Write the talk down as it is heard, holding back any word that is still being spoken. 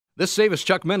This Save Us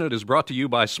Chuck Minute is brought to you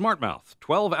by SmartMouth,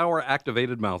 12-hour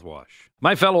activated mouthwash.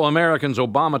 My fellow Americans,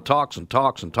 Obama talks and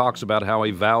talks and talks about how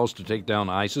he vows to take down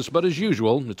ISIS, but as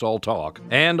usual, it's all talk.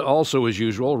 And also as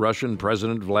usual, Russian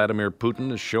President Vladimir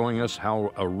Putin is showing us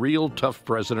how a real tough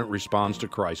president responds to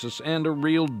crisis and a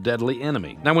real deadly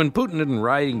enemy. Now, when Putin isn't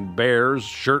riding bears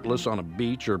shirtless on a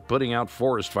beach or putting out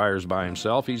forest fires by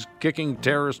himself, he's kicking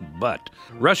terrorist butt.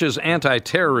 Russia's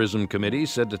anti-terrorism committee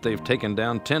said that they've taken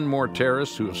down 10 more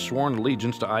terrorists who have sworn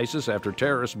allegiance to ISIS after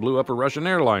terrorists blew up a Russian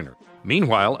airliner.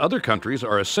 Meanwhile, other countries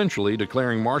are essentially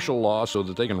declaring martial law so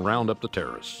that they can round up the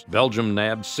terrorists. Belgium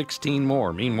nabbed 16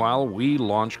 more. Meanwhile, we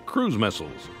launch cruise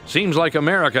missiles. Seems like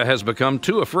America has become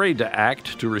too afraid to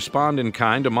act, to respond in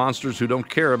kind to monsters who don't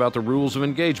care about the rules of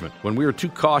engagement. When we are too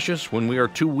cautious, when we are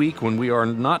too weak, when we are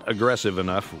not aggressive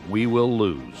enough, we will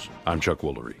lose. I'm Chuck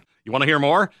Woolery. You want to hear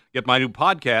more? Get my new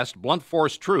podcast, Blunt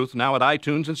Force Truth, now at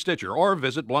iTunes and Stitcher, or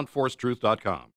visit bluntforcetruth.com.